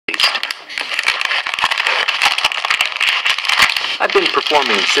I've been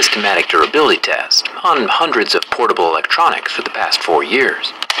performing systematic durability tests on hundreds of portable electronics for the past 4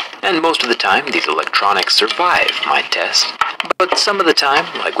 years. And most of the time, these electronics survive my test. But some of the time,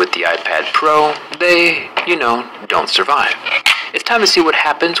 like with the iPad Pro, they, don't survive. It's time to see what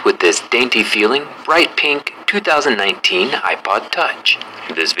happens with this dainty-feeling, bright pink 2019 iPod Touch.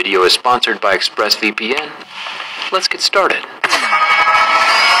 This video is sponsored by ExpressVPN. Let's get started.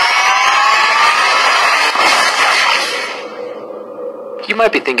 You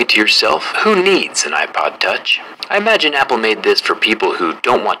might be thinking to yourself, who needs an iPod Touch? I imagine Apple made this for people who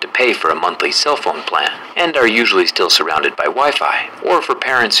don't want to pay for a monthly cell phone plan and are usually still surrounded by Wi-Fi, or for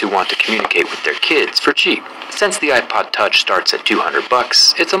parents who want to communicate with their kids for cheap. Since the iPod Touch starts at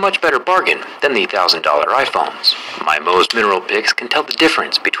 $200, it's a much better bargain than the $1,000 iPhones. My Mohs Mineral Picks can tell the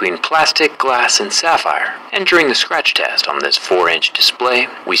difference between plastic, glass, and sapphire, and during the scratch test on this 4-inch display,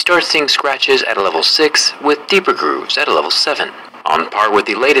 we start seeing scratches at a level 6 with deeper grooves at a level 7. On par with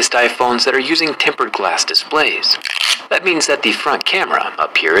the latest iPhones that are using tempered glass displays. That means that the front camera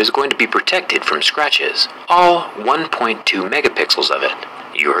up here is going to be protected from scratches, all 1.2 megapixels of it.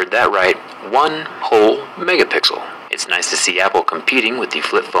 You heard that right, 1 whole megapixel. It's nice to see Apple competing with the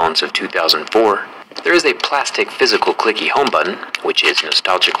flip phones of 2004. There is a plastic physical clicky home button, which is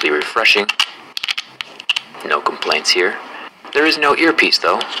nostalgically refreshing. No complaints here. There is no earpiece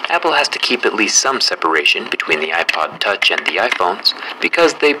though. Apple has to keep at least some separation between the iPod Touch and the iPhones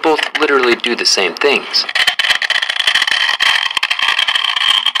because they both literally do the same things.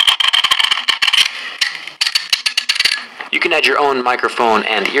 You can add your own microphone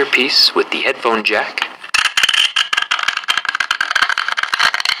and earpiece with the headphone jack,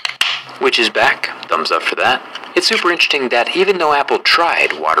 which is back. Thumbs up for that. It's super interesting that even though Apple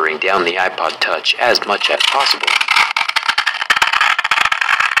tried watering down the iPod Touch as much as possible,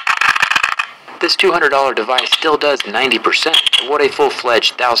 this $200 device still does 90% of what a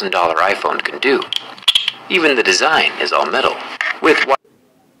full-fledged $1,000 iPhone can do. Even the design is all metal, with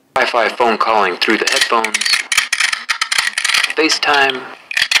Wi-Fi phone calling through the headphones, FaceTime,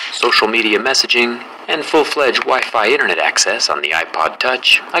 social media messaging, and full-fledged Wi-Fi internet access on the iPod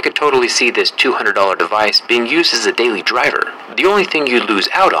Touch. I could totally see this $200 device being used as a daily driver. The only thing you'd lose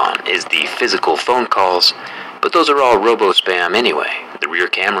out on is the physical phone calls, but those are all robo-spam anyway. The rear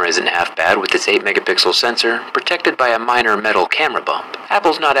camera isn't half bad with its 8-megapixel sensor, protected by a minor metal camera bump.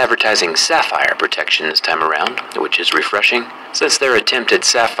 Apple's not advertising sapphire protection this time around, which is refreshing, since their attempt at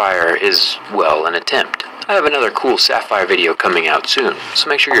sapphire is, well, an attempt. I have another cool sapphire video coming out soon, so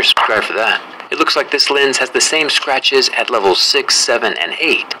make sure you're subscribed for that. It looks like this lens has the same scratches at levels 6, 7, and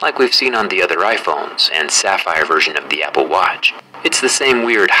 8, like we've seen on the other iPhones and sapphire version of the Apple Watch. It's the same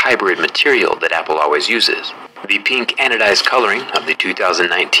weird hybrid material that Apple always uses. The pink anodized coloring of the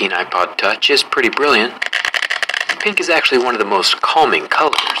 2019 iPod Touch is pretty brilliant. Pink is actually one of the most calming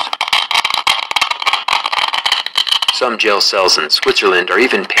colors. Some jail cells in Switzerland are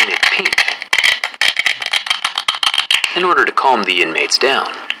even painted pink in order to calm the inmates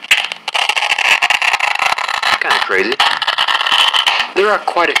down. Kinda crazy. There are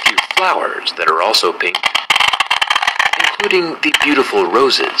quite a few flowers that are also pink, including the beautiful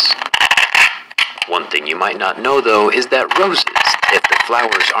roses. One thing you might not know though is that roses, if the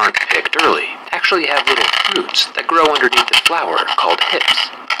flowers aren't picked early, actually have little fruits that grow underneath the flower called hips.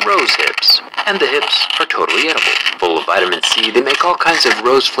 Rose hips. And the hips are totally edible. Full of vitamin C, they make all kinds of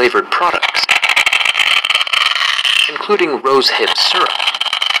rose-flavored products, including rose hip syrup.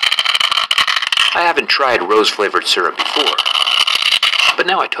 I haven't tried rose-flavored syrup before, but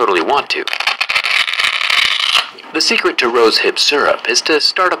now I totally want to. The secret to rose hip syrup is to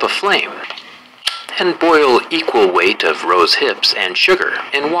start up a flame and boil equal weight of rose hips and sugar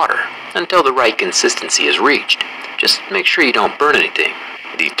in water until the right consistency is reached. Just make sure you don't burn anything.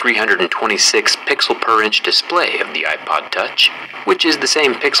 The 326 pixel per inch display of the iPod Touch, which is the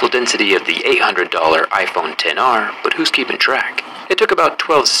same pixel density of the $800 iPhone XR, but who's keeping track? It took about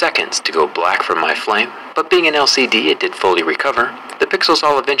 12 seconds to go black from my flame, but being an LCD it did fully recover. The pixels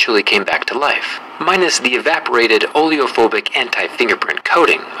all eventually came back to life, minus the evaporated oleophobic anti-fingerprint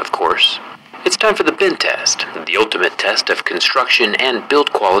coating, of course. It's time for the bin test, the ultimate test of construction and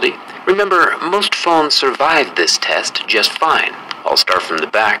build quality. Remember, most phones survive this test just fine. I'll start from the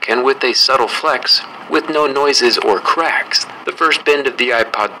back and with a subtle flex, with no noises or cracks. The first bend of the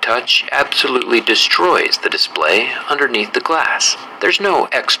iPod Touch absolutely destroys the display underneath the glass. There's no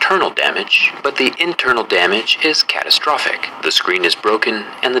external damage, but the internal damage is catastrophic. The screen is broken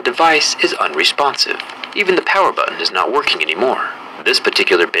and the device is unresponsive. Even the power button is not working anymore. This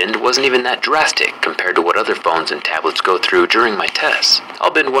particular bend wasn't even that drastic compared to what other phones and tablets go through during my tests.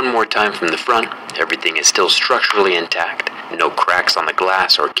 I'll bend one more time from the front. Everything is still structurally intact. No cracks on the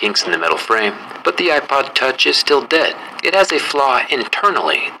glass or kinks in the metal frame. But the iPod Touch is still dead. It has a flaw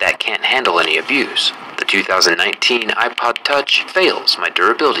internally that can't handle any abuse. The 2019 iPod Touch fails my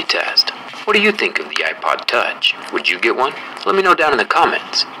durability test. What do you think of the iPod Touch? Would you get one? Let me know down in the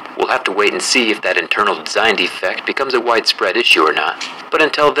comments. We'll have to wait and see if that internal design defect becomes a widespread issue or not. But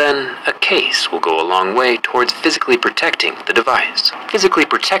until then, a case will go a long way towards physically protecting the device. Physically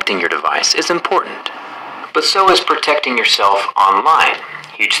protecting your device is important, but so is protecting yourself online.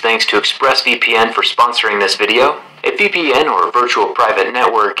 Huge thanks to ExpressVPN for sponsoring this video. A VPN, or virtual private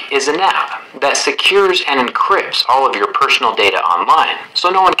network, is an app that secures and encrypts all of your personal data online, so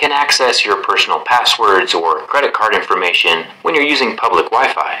no one can access your personal passwords or credit card information when you're using public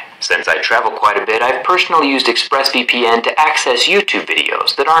Wi-Fi. Since I travel quite a bit, I've personally used ExpressVPN to access YouTube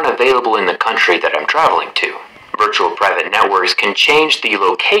videos that aren't available in the country that I'm traveling to. Virtual private networks can change the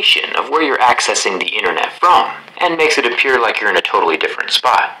location of where you're accessing the internet from, and makes it appear like you're in a totally different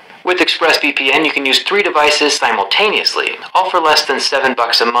spot. With ExpressVPN, you can use 3 devices simultaneously, all for less than $7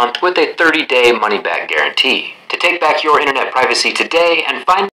 a month with a 30-day money-back guarantee. To take back your internet privacy today and find